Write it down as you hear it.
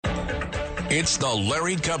It's the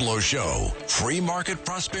Larry Kudlow Show. Free market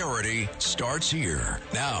prosperity starts here.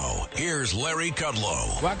 Now, here's Larry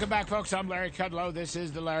Kudlow. Welcome back, folks. I'm Larry Kudlow. This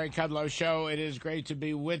is the Larry Kudlow Show. It is great to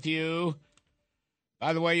be with you.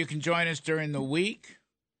 By the way, you can join us during the week.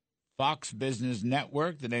 Fox Business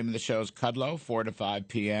Network. The name of the show is Kudlow, 4 to 5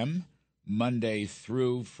 p.m., Monday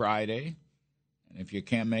through Friday. And if you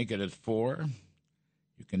can't make it at 4,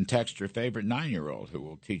 you can text your favorite 9-year-old who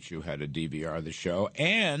will teach you how to DVR the show.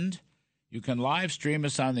 And you can live stream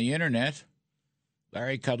us on the internet,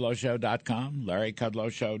 LarryKudlowShow.com,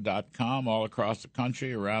 LarryKudlowShow.com, all across the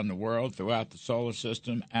country, around the world, throughout the solar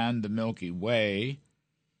system and the Milky Way.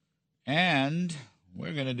 And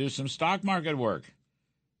we're going to do some stock market work.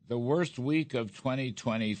 The worst week of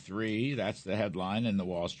 2023, that's the headline in the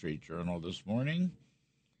Wall Street Journal this morning.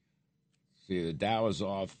 See, the Dow is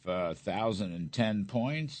off 1,010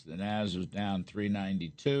 points. The Nasdaq was down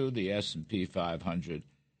 392. The S&P 500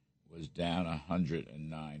 was down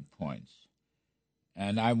 109 points.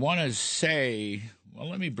 And I want to say, well,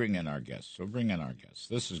 let me bring in our guests. So bring in our guests.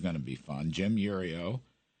 This is going to be fun. Jim Iuorio,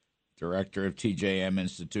 Director of TJM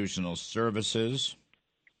Institutional Services,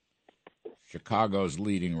 Chicago's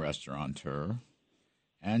leading restaurateur,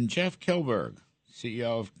 and Jeff Kilburg,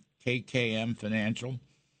 CEO of KKM Financial,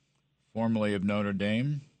 formerly of Notre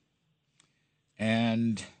Dame.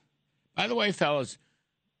 And by the way, fellas,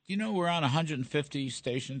 do you know we're on 150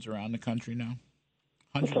 stations around the country now?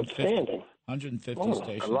 150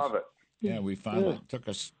 stations. I love it. Yeah, we finally took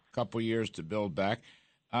us a couple years to build back.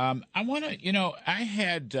 I want to, I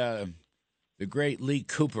had the great Lee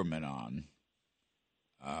Cooperman on,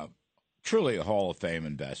 truly a Hall of Fame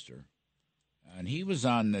investor. And he was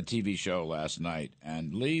on the TV show last night,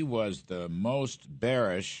 and Lee was the most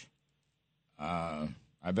bearish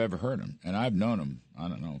I've ever heard him. And I've known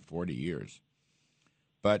him, 40 years.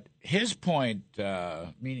 But his point,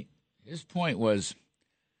 his point was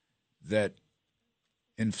that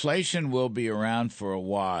inflation will be around for a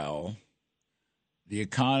while. The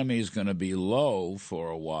economy is going to be low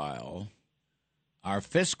for a while. Our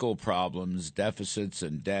fiscal problems, deficits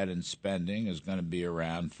and debt and spending is going to be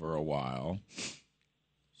around for a while.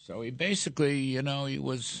 So he basically, he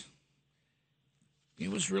was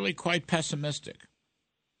really quite pessimistic.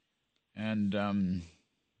 And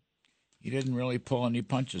he didn't really pull any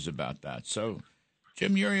punches about that. So,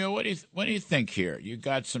 Jim Iuorio, what do you think here? You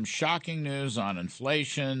got some shocking news on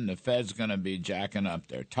inflation. The Fed's going to be jacking up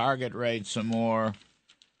their target rate some more.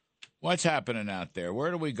 What's happening out there?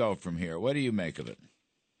 Where do we go from here? What do you make of it?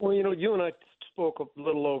 Well, you and I spoke a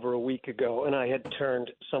little over a week ago, and I had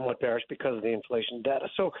turned somewhat bearish because of the inflation data.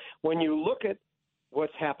 So when you look at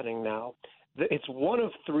what's happening now, it's one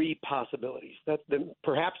of three possibilities. That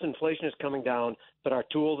perhaps inflation is coming down, but our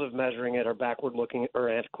tools of measuring it are backward-looking or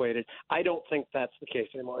antiquated. I don't think that's the case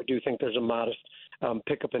anymore. I do think there's a modest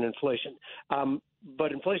pickup in inflation.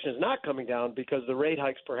 But inflation is not coming down because the rate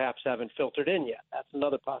hikes perhaps haven't filtered in yet. That's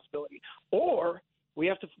another possibility. Or we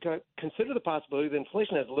have to consider the possibility that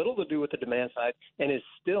inflation has little to do with the demand side and is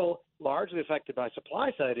still largely affected by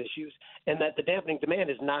supply side issues, and that the dampening demand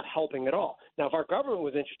is not helping at all. Now, if our government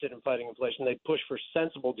was interested in fighting inflation, they'd push for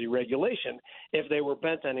sensible deregulation. If they were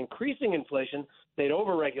bent on increasing inflation, they'd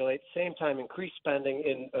overregulate, same time increase spending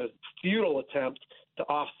in a futile attempt to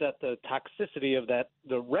offset the toxicity of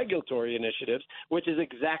the regulatory initiatives, which is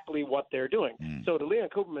exactly what they're doing. So to Leon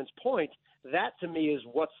Cooperman's point, that to me is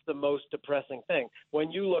what's the most depressing thing.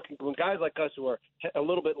 When guys like us who are a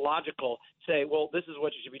little bit logical say, well, this is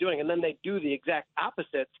what you should be doing, and then they do the exact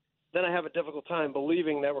opposite, then I have a difficult time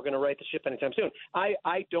believing that we're going to right the ship anytime soon.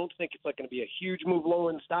 I don't think it's going to be a huge move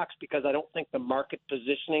lower in stocks because I don't think the market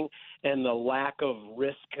positioning and the lack of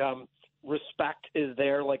risk respect is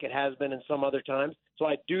there like it has been in some other times. So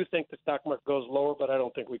I do think the stock market goes lower, but I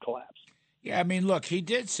don't think we collapse. Yeah, I mean, look, he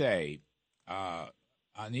did say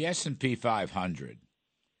on the S&P 500,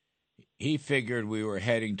 he figured we were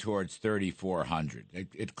heading towards 3,400.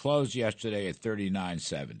 It closed yesterday at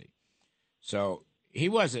 3,970. So he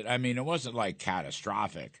wasn't, it wasn't like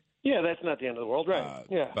catastrophic. Yeah, that's not the end of the world, right?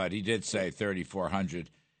 Yeah. But he did say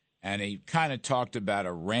 3,400, and he kind of talked about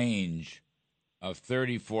a range of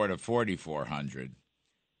 3,400 to 4,400,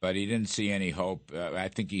 but he didn't see any hope. I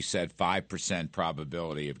think he said 5%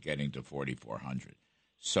 probability of getting to 4,400.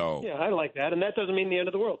 So yeah, I like that, and that doesn't mean the end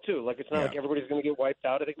of the world too. Like it's not like everybody's going to get wiped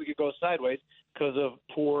out. I think we could go sideways because of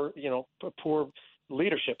poor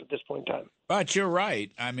leadership at this point in time. But you're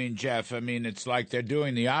right. Jeff, it's like they're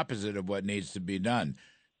doing the opposite of what needs to be done.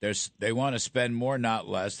 They want to spend more, not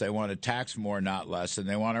less. They want to tax more, not less, and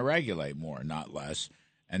they want to regulate more, not less.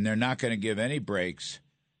 And they're not going to give any breaks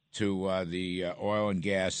to the oil and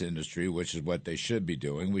gas industry, which is what they should be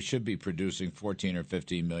doing. We should be producing 14 or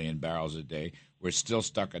 15 million barrels a day. We're still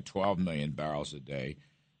stuck at 12 million barrels a day.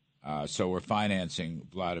 So we're financing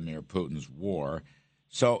Vladimir Putin's war.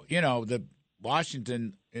 So, the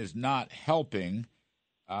Washington is not helping.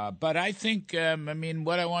 But I think,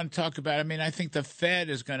 what I want to talk about, I think the Fed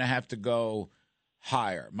is going to have to go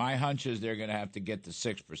higher. My hunch is they're going to have to get to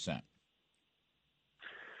 6%.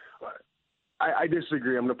 I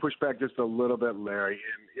disagree. I'm going to push back just a little bit, Larry.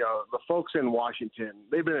 And, the folks in Washington,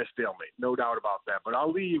 they've been a stalemate, no doubt about that. But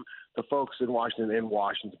I'll leave the folks in Washington in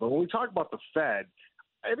Washington. But when we talk about the Fed,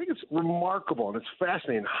 I think it's remarkable and it's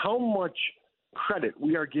fascinating how much credit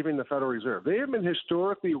we are giving the Federal Reserve. They have been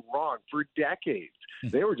historically wrong for decades.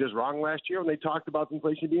 They were just wrong last year when they talked about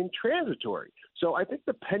inflation being transitory. So I think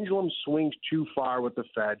the pendulum swings too far with the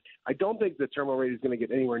Fed. I don't think the terminal rate is going to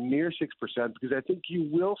get anywhere near 6% because I think you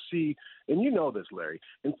will see, and you know this, Larry,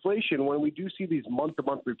 inflation, when we do see these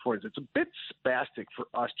month-to-month reports, it's a bit spastic for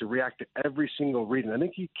us to react to every single reading. I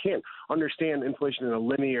think you can't understand inflation in a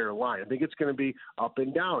linear line. I think it's going to be up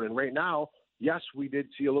and down. And right now, yes, we did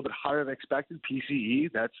see a little bit higher than expected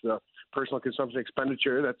PCE. That's the personal consumption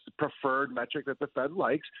expenditure. That's the preferred metric that the Fed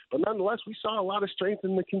likes. But nonetheless, we saw a lot of strength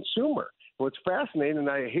in the consumer. What's fascinating, and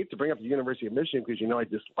I hate to bring up the University of Michigan because, I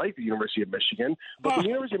dislike the University of Michigan, but the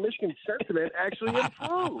University of Michigan sentiment actually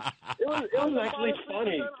improved. It was actually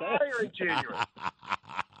funny. Higher in January.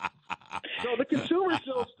 So the consumer's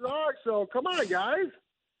still strong. So come on, guys.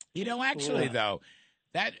 Actually, though,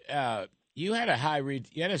 that you had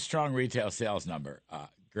a strong retail sales number,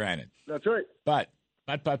 granted. That's right. But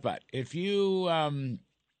if you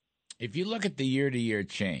look at the year-to-year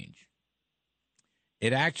change,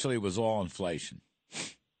 it actually was all inflation.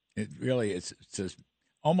 It really is. It's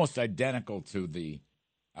almost identical to the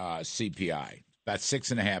CPI, about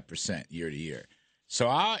 6.5% year-to-year. So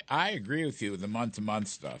I agree with you with the month-to-month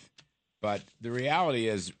stuff, but the reality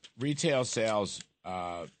is retail sales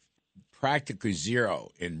practically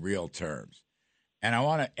zero in real terms. And I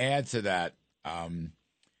want to add to that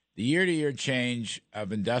the year-to-year change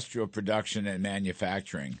of industrial production and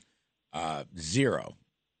manufacturing, zero,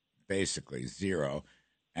 basically zero.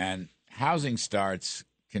 And housing starts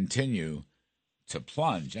continue to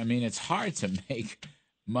plunge. It's hard to make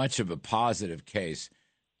much of a positive case.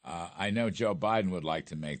 I know Joe Biden would like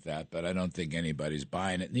to make that, but I don't think anybody's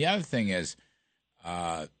buying it. And the other thing is,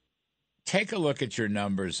 take a look at your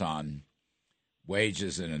numbers on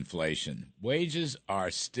wages and inflation. Wages are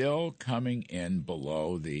still coming in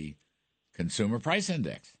below the consumer price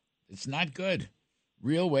index. It's not good.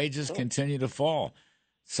 Real wages continue to fall.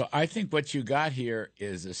 So I think what you got here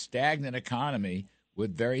is a stagnant economy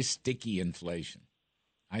with very sticky inflation.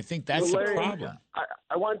 I think that's Larry, the problem.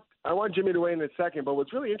 I want Jimmy to weigh in a second, but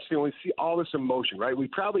what's really interesting when we see all this emotion, right? We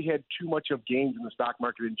probably had too much of gains in the stock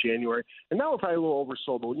market in January, and now we're probably a little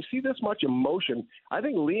oversold. But when you see this much emotion, I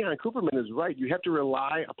think Leon Cooperman is right. You have to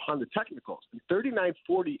rely upon the technicals.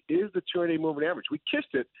 39.40 is the 200-day moving average. We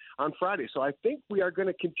kissed it on Friday, so I think we are going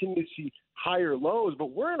to continue to see higher lows,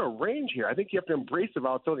 but we're in a range here. I think you have to embrace the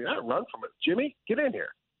volatility, not run from it. Jimmy, get in here.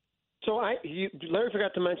 So Larry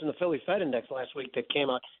forgot to mention the Philly Fed Index last week that came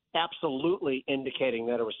out absolutely indicating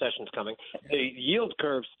that a recession's coming. The yield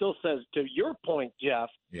curve still says, to your point, Jeff,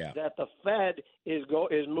 that the Fed is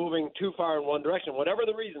moving too far in one direction. Whatever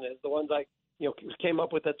the reason is, the ones I came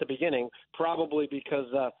up with at the beginning, probably because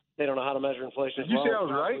they don't know how to measure inflation. Did you say I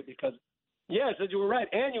was right? Because yeah, I said you were right,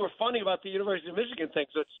 and you were funny about the University of Michigan thing.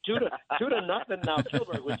 So it's two to nothing now,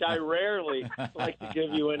 Kilburg, which I rarely like to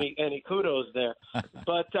give you any kudos there.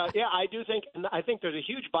 But I do think, and I think there's a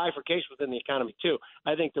huge bifurcation within the economy too.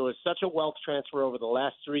 I think there was such a wealth transfer over the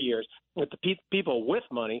last 3 years that the people with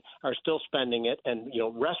money are still spending it, and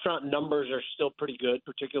restaurant numbers are still pretty good,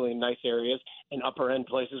 particularly in nice areas and upper end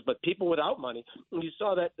places. But people without money, you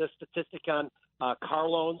saw that the statistic on car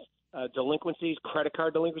loans. Delinquencies, credit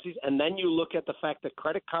card delinquencies, and then you look at the fact that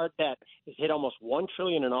credit card debt has hit almost $1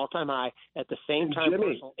 trillion, an all-time high. At the same time,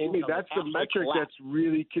 Jimmy, that's the metric that's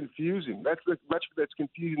really confusing. That's the metric that's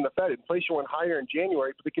confusing the Fed. Inflation went higher in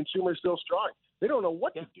January, but the consumer is still strong. They don't know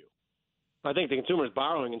what to do. I think the consumer is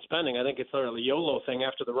borrowing and spending. I think it's sort of the YOLO thing.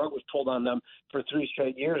 After the rug was pulled on them for 3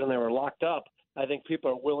 straight years and they were locked up, I think people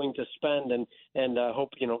are willing to spend and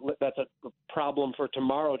hope that's a problem for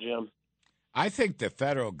tomorrow, Jim. I think the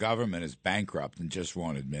federal government is bankrupt and just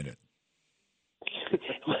won't admit it.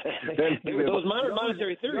 Those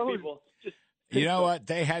monetary theory people. You know what?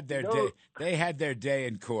 They had their day. They had their day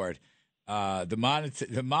in court.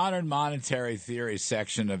 The modern monetary theory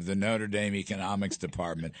section of the Notre Dame economics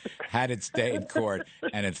department had its day in court,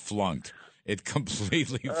 and it flunked. It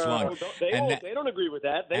completely flung. They don't agree with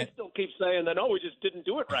that. They still keep saying that, we just didn't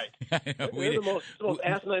do it right. They're the most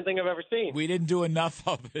asinine thing I've ever seen. We didn't do enough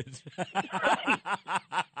of it.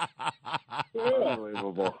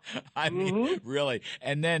 Unbelievable. I mean, really.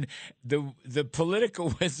 And then the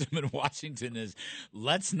political wisdom in Washington is,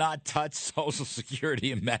 let's not touch Social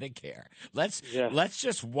Security and Medicare. Let's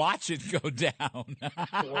just watch it go down.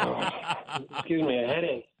 Excuse me, a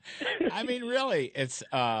headache. I mean, really, it's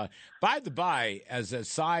by the by, as a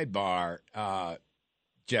sidebar,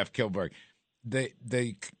 Jeff Kilburg,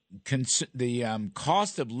 the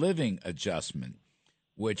cost of living adjustment,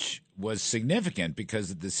 which was significant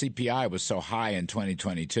because the CPI was so high in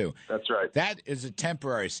 2022. That's right. That is a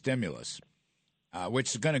temporary stimulus, which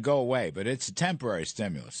is going to go away, but it's a temporary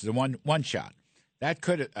stimulus. It's a one shot. That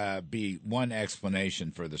could be one explanation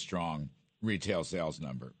for the strong retail sales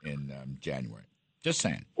number in January. Just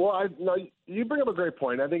saying. Well, you bring up a great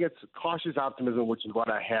point. I think it's cautious optimism, which is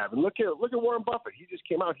what I have. And look at Warren Buffett. He just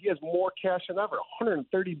came out. He has more cash than ever,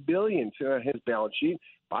 $130 billion on his balance sheet,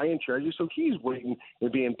 buying treasuries. So he's waiting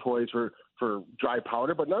and being poised for dry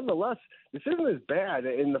powder. But nonetheless, this isn't as bad.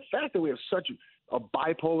 And the fact that we have such a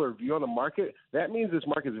bipolar view on the market, that means this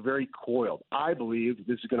market is very coiled. I believe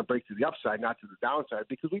this is going to break to the upside, not to the downside,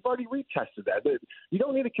 because we've already retested that. You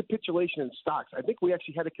don't need a capitulation in stocks. I think we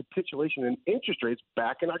actually had a capitulation in interest rates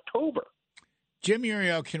back in October. Jim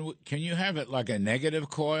Iuorio, can you have it like a negative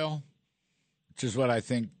coil, which is what I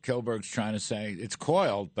think Kilburg's trying to say? It's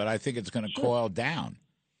coiled, but I think it's going to coil down.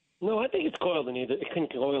 No, I think it's coiled in either. It can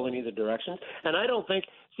coil in either direction. And I don't think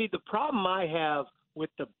 – see, the problem I have – with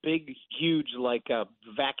the big, huge,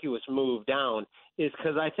 vacuous move down is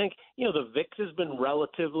because I think, the VIX has been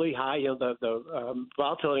relatively high, the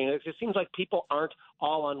volatility index. It seems like people aren't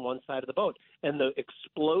all on one side of the boat. And the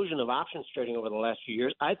explosion of options trading over the last few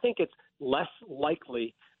years, I think it's less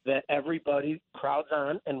likely that everybody crowds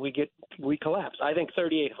on and we collapse. I think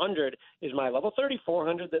 3,800 is my level.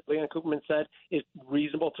 3,400 that Leon Cooperman said is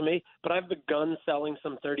reasonable to me, but I've begun selling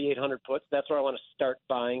some 3,800 puts. That's where I want to start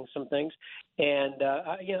buying some things. And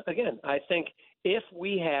again, I think if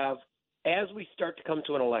we have, as we start to come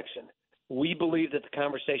to an election, we believe that the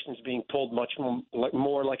conversation is being pulled much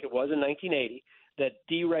more like it was in 1980. That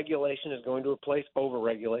deregulation is going to replace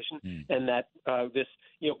overregulation, and that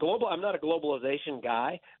global. I'm not a globalization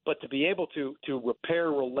guy, but to be able to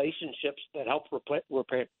repair relationships that help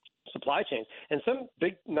repair supply chains, and some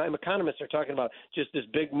big economists are talking about just this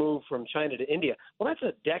big move from China to India. Well, that's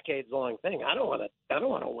a decades-long thing. I don't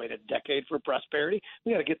want to wait a decade for prosperity.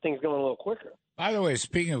 We got to get things going a little quicker. By the way,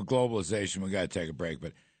 speaking of globalization, we got to take a break.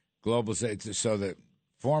 But globalization, so the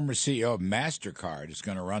former CEO of MasterCard is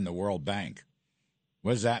going to run the World Bank.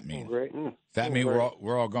 What does that mean? Great. Does that mean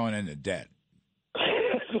we're all going into debt?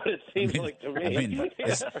 That's what it seems like to me.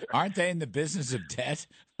 Aren't they in the business of debt?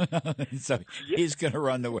 So he's going to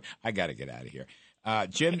run the. I got to get out of here.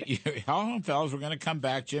 Jim, hold on, fellas. We're going to come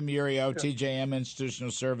back. Jim Iuorio, TJM Institutional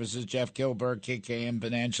Services, Jeff Kilburg, KKM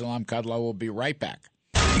Financial. I'm Kudlow. We'll be right back.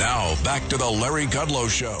 Now back to the Larry Kudlow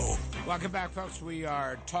Show. Welcome back, folks. We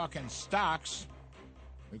are talking stocks.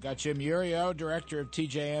 We've got Jim Iuorio, Director of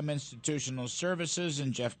TJM Institutional Services,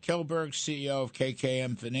 and Jeff Kilburg, CEO of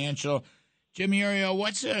KKM Financial. Jim Iuorio,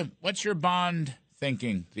 what's your bond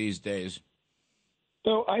thinking these days?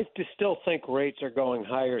 So I still think rates are going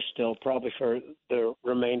higher still, probably for the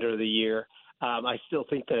remainder of the year. I still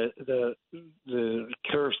think the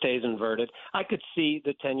curve stays inverted. I could see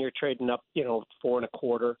the 10-year trading up,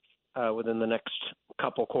 4.25 within the next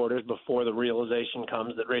couple quarters before the realization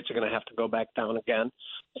comes that rates are going to have to go back down again.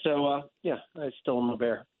 So, I still am a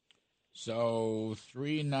bear. So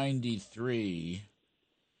 393.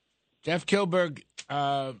 Jeff Kilburg, you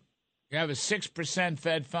have a 6%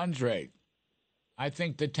 Fed funds rate. I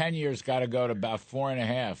think the 10-year's got to go to about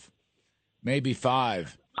 4.5, maybe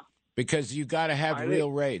 5, because you got to have real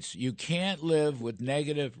rates. You can't live with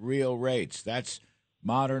negative real rates. That's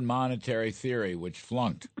modern monetary theory, which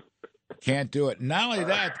flunked. Can't do it. Not only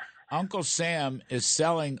that, Uncle Sam is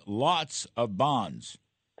selling lots of bonds.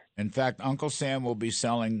 In fact, Uncle Sam will be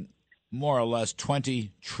selling more or less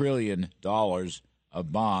 $20 trillion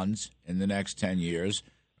of bonds in the next 10 years,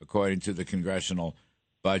 according to the Congressional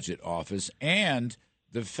Budget Office. And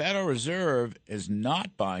the Federal Reserve is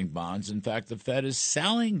not buying bonds. In fact, the Fed is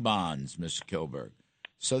selling bonds, Mr. Kilburg.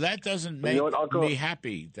 So that doesn't make me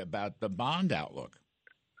happy about the bond outlook.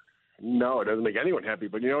 No, it doesn't make anyone happy.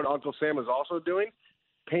 But you know what Uncle Sam is also doing?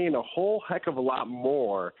 Paying a whole heck of a lot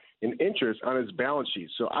more in interest on his balance sheet.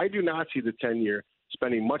 So I do not see the 10-year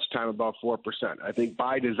spending much time above 4%. I think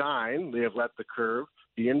by design they have let the curve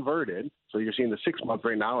be inverted. So you're seeing the 6-month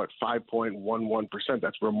right now at 5.11%.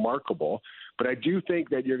 That's remarkable. But I do think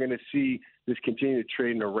that you're going to see this continue to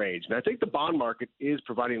trade in a range. And I think the bond market is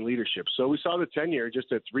providing leadership. So we saw the 10-year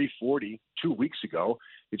just at 3.40 2 weeks ago.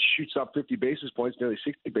 It shoots up 50 basis points, nearly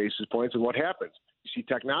 60 basis points. And what happens? You see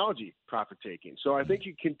technology profit taking. So I think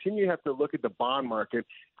you continue to have to look at the bond market.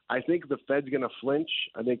 I think the Fed's going to flinch.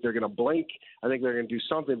 I think they're going to blink. I think they're going to do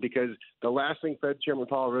something because the last thing Fed Chairman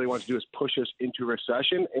Powell really wants to do is push us into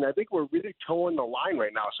recession. And I think we're really towing the line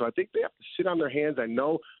right now. So I think they have to sit on their hands. I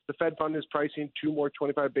know the Fed fund is pricing 2 more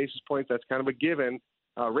 25 basis points. That's kind of a given,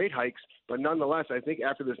 rate hikes. But nonetheless, I think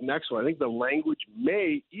after this next one, I think the language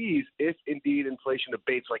may ease if indeed inflation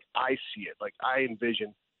abates like I see it, like I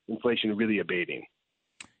envision inflation really abating.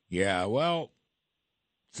 Yeah, well,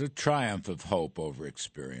 it's a triumph of hope over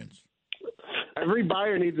experience. Every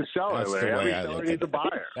buyer needs a seller. That's the Larry. way Every I seller look needs at a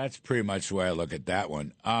buyer. That's pretty much the way I look at that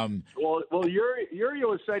one. Well, Iuorio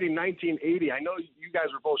was citing 1980. I know you guys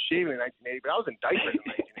were both shaving in 1980, but I was in diapers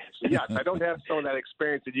in 1980. So, yes, I don't have some of that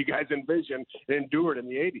experience that you guys envisioned and endured in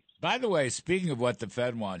the 80s. By the way, speaking of what the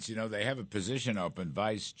Fed wants, they have a position open,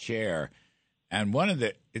 vice chair. And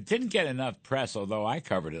it didn't get enough press, although I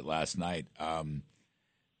covered it last night.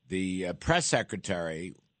 The press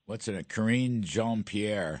secretary, Karine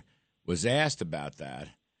Jean-Pierre, was asked about that.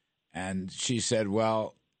 And she said,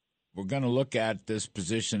 well, we're going to look at this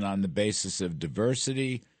position on the basis of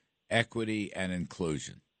diversity, equity, and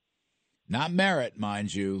inclusion. Not merit,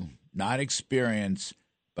 mind you, not experience,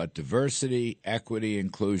 but diversity, equity,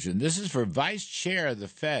 inclusion. This is for vice chair of the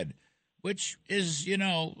Fed, which is,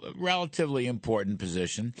 a relatively important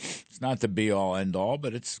position. It's not the be-all, end-all,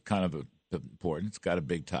 but it's kind of important. It's got a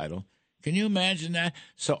big title. Can you imagine that?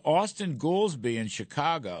 So Austin Goolsbee in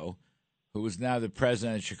Chicago, who is now the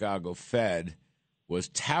president of Chicago Fed, was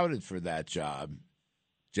touted for that job,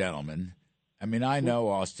 gentlemen. I mean, I know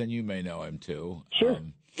Austin. You may know him, too. Sure.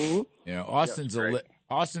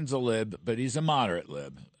 Austin's a lib, but he's a moderate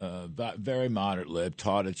lib, very moderate lib,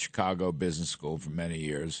 taught at Chicago Business School for many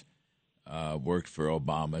years, worked for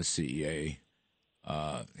Obama, CEA.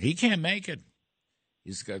 He can't make it.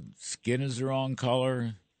 He's got skin is the wrong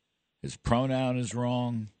color. His pronoun is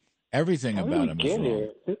wrong. Everything about him is wrong.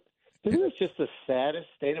 Here? Isn't this just the saddest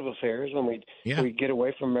state of affairs when we get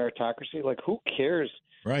away from meritocracy? Like, who cares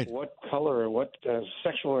what color or what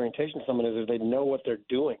sexual orientation someone is if they know what they're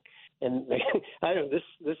doing? And this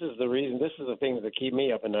is the reason. This is the things that keep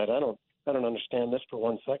me up at night. I don't understand this for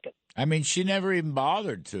 1 second. I mean, she never even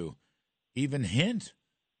bothered to even hint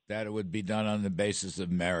that it would be done on the basis of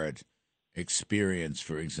merit, experience,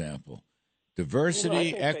 for example.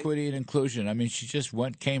 Diversity, equity, and inclusion. I mean, she just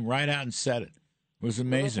came right out and said it. It was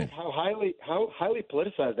amazing. How highly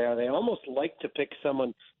politicized they are. They almost like to pick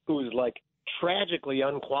someone who's like tragically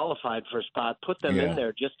unqualified for a spot, put them in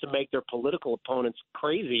there just to make their political opponents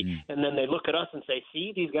crazy, and then they look at us and say,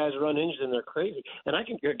 see, these guys are unhinged and they're crazy. And I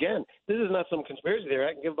can, again, this is not some conspiracy theory.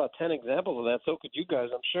 I can give about 10 examples of that. So could you guys,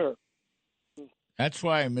 I'm sure. That's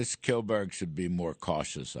why Miss Kilburg should be more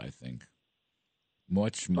cautious, I think.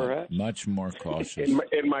 Much more cautious.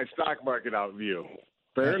 In my stock market out view.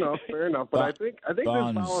 Fair enough. But I think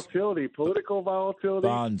there's volatility, political volatility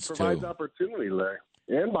provides opportunity, Larry.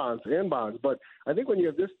 And bonds. But I think when you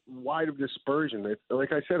have this wide of dispersion,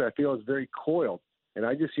 like I said, I feel it's very coiled. And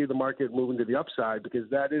I just see the market moving to the upside because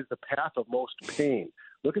that is the path of most pain.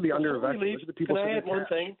 Look at the underinvestment. Look at the people. Can I add one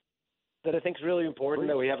thing that I think is really important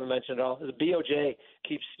that we haven't mentioned at all? The BOJ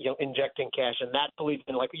keeps injecting cash, and that believes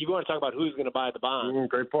in, like, you want to talk about who's going to buy the bond.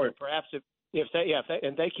 Great point. Perhaps if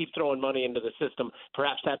they keep throwing money into the system,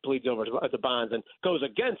 perhaps that bleeds over to the bonds and goes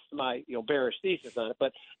against my bearish thesis on it.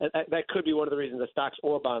 But that could be one of the reasons the stocks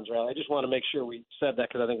or bonds rally. I just want to make sure we said that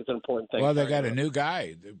because I think it's an important thing. Well, they got a new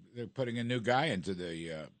guy. They're putting a new guy into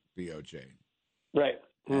the BOJ. Right.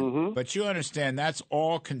 Mm-hmm. But you understand that's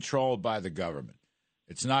all controlled by the government.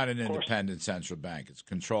 It's not an independent central bank. It's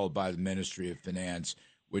controlled by the Ministry of Finance,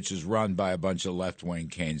 which is run by a bunch of left-wing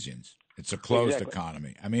Keynesians. It's a closed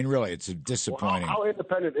economy. I mean, really, it's a disappointing. How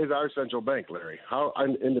independent is our central bank, Larry? How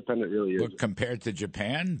independent really is it? Compared to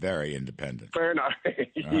Japan, very independent. Fair enough.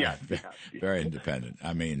 Yeah. Very independent.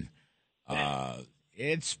 I mean,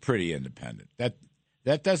 it's pretty independent.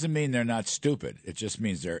 That doesn't mean they're not stupid. It just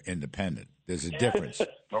means they're independent. There's a difference.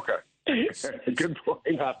 Okay. Good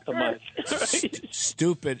point.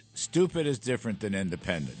 Stupid is different than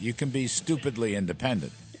independent. You can be stupidly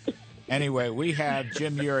independent. Anyway, we have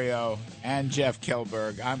Jim Iuorio and Jeff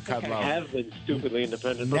Kilburg. I'm Kudlow. I have been stupidly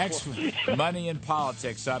independent Next, Money in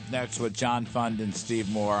Politics up next with John Fund and Steve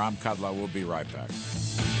Moore. I'm Kudlow. We'll be right back.